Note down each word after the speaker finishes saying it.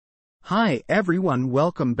Hi everyone,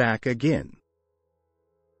 welcome back again.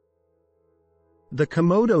 The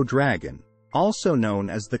Komodo dragon, also known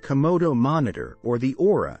as the Komodo monitor or the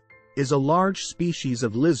ora, is a large species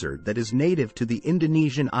of lizard that is native to the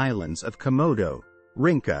Indonesian islands of Komodo,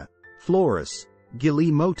 Rinca, Flores,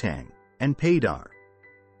 Gili Motang, and Padar.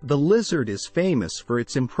 The lizard is famous for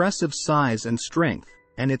its impressive size and strength,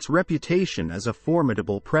 and its reputation as a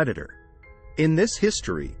formidable predator. In this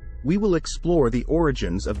history, we will explore the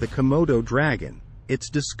origins of the Komodo dragon, its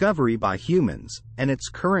discovery by humans, and its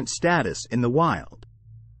current status in the wild.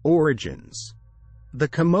 Origins. The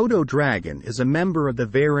Komodo dragon is a member of the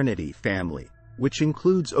Varanidae family, which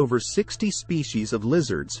includes over 60 species of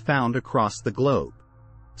lizards found across the globe.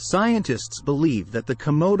 Scientists believe that the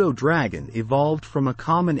Komodo dragon evolved from a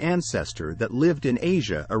common ancestor that lived in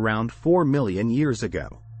Asia around 4 million years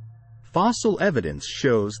ago. Fossil evidence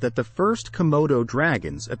shows that the first Komodo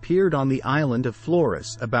dragons appeared on the island of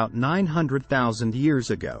Flores about 900,000 years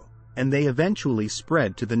ago, and they eventually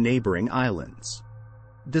spread to the neighboring islands.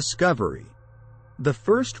 Discovery. The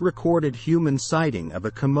first recorded human sighting of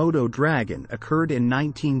a Komodo dragon occurred in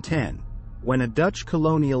 1910, when a Dutch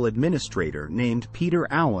colonial administrator named Peter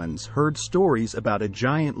Ouwens heard stories about a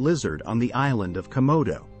giant lizard on the island of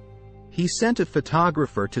Komodo. He sent a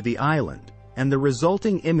photographer to the island, and the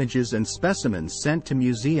resulting images and specimens sent to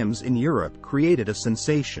museums in Europe created a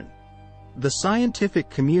sensation. The scientific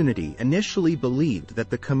community initially believed that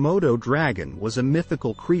the Komodo dragon was a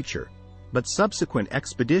mythical creature, but subsequent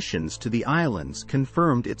expeditions to the islands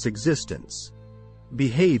confirmed its existence.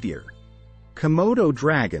 Behavior. Komodo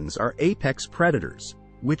dragons are apex predators,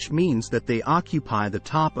 which means that they occupy the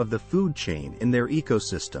top of the food chain in their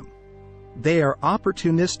ecosystem. They are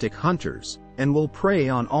opportunistic hunters, and will prey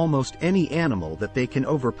on almost any animal that they can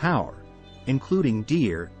overpower, including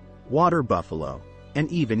deer, water buffalo, and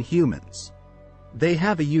even humans. They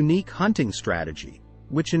have a unique hunting strategy,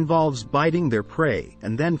 which involves biting their prey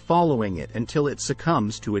and then following it until it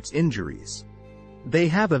succumbs to its injuries. They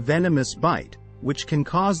have a venomous bite, which can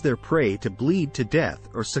cause their prey to bleed to death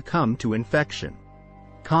or succumb to infection.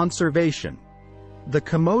 Conservation. The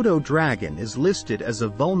Komodo dragon is listed as a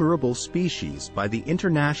vulnerable species by the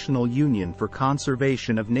International Union for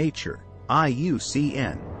Conservation of Nature,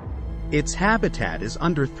 IUCN. Its habitat is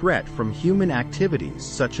under threat from human activities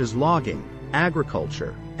such as logging,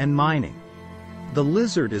 agriculture, and mining. The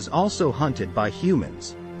lizard is also hunted by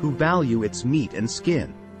humans, who value its meat and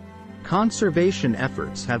skin. Conservation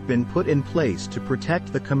efforts have been put in place to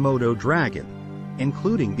protect the Komodo dragon,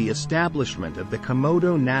 including the establishment of the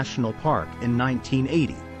Komodo National Park in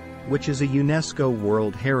 1980, which is a UNESCO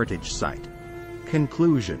World Heritage Site.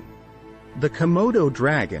 Conclusion. The Komodo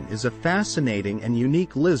dragon is a fascinating and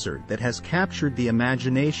unique lizard that has captured the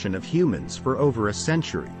imagination of humans for over a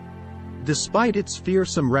century. Despite its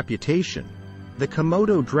fearsome reputation, the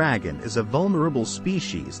Komodo dragon is a vulnerable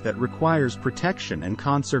species that requires protection and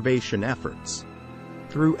conservation efforts.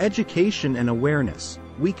 Through education and awareness,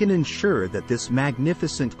 we can ensure that this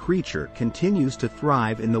magnificent creature continues to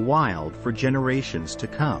thrive in the wild for generations to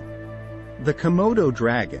come. The Komodo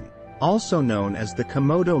dragon, also known as the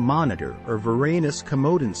Komodo monitor or Varanus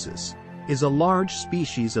komodensis, is a large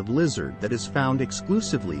species of lizard that is found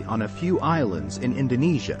exclusively on a few islands in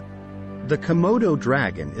Indonesia. The Komodo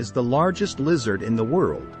dragon is the largest lizard in the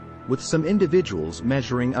world, with some individuals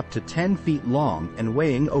measuring up to 10 feet long and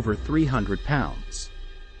weighing over 300 pounds.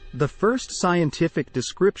 The first scientific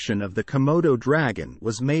description of the Komodo dragon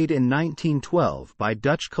was made in 1912 by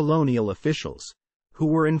Dutch colonial officials, who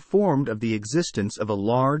were informed of the existence of a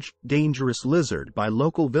large, dangerous lizard by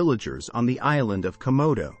local villagers on the island of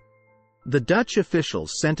Komodo. The Dutch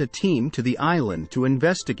officials sent a team to the island to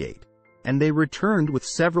investigate, and they returned with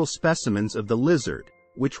several specimens of the lizard,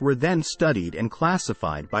 which were then studied and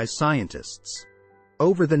classified by scientists.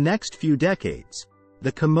 Over the next few decades,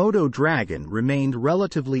 the Komodo dragon remained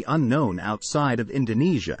relatively unknown outside of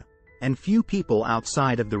Indonesia, and few people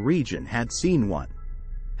outside of the region had seen one.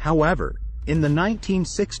 However, in the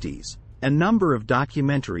 1960s, a number of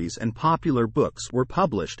documentaries and popular books were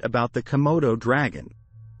published about the Komodo dragon,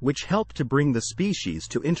 which helped to bring the species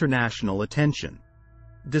to international attention.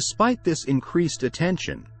 Despite this increased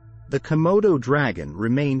attention, the Komodo dragon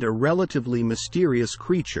remained a relatively mysterious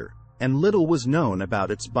creature, and little was known about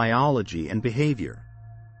its biology and behavior.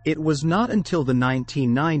 It was not until the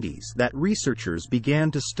 1990s that researchers began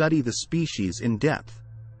to study the species in depth,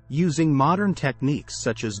 using modern techniques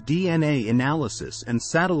such as DNA analysis and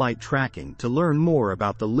satellite tracking to learn more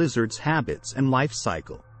about the lizard's habits and life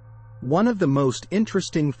cycle. One of the most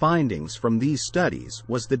interesting findings from these studies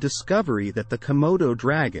was the discovery that the Komodo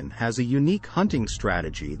dragon has a unique hunting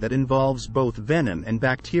strategy that involves both venom and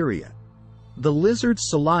bacteria, The lizard's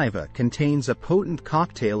saliva contains a potent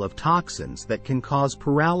cocktail of toxins that can cause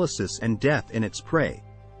paralysis and death in its prey,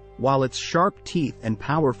 while its sharp teeth and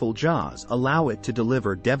powerful jaws allow it to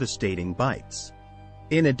deliver devastating bites.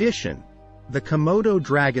 In addition, the Komodo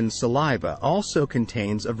dragon's saliva also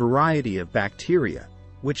contains a variety of bacteria,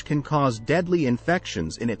 which can cause deadly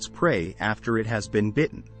infections in its prey after it has been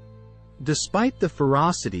bitten. Despite the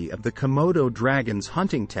ferocity of the Komodo dragon's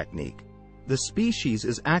hunting technique, the species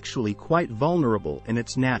is actually quite vulnerable in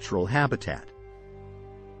its natural habitat.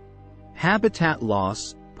 Habitat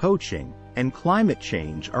loss, poaching, and climate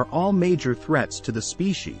change are all major threats to the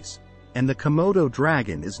species, and the Komodo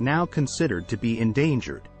dragon is now considered to be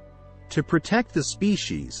endangered. To protect the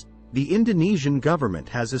species, the Indonesian government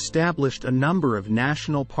has established a number of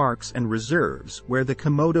national parks and reserves where the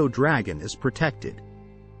Komodo dragon is protected.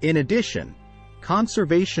 In addition,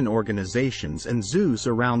 conservation organizations and zoos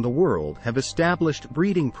around the world have established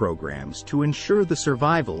breeding programs to ensure the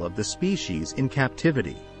survival of the species in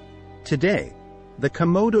captivity. Today, the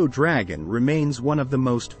Komodo dragon remains one of the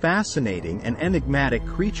most fascinating and enigmatic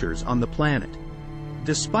creatures on the planet.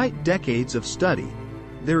 Despite decades of study,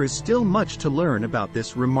 there is still much to learn about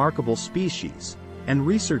this remarkable species, and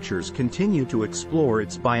researchers continue to explore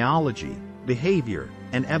its biology, behavior,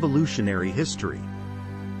 and evolutionary history.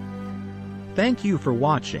 Thank you for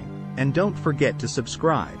watching, and don't forget to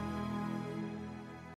subscribe.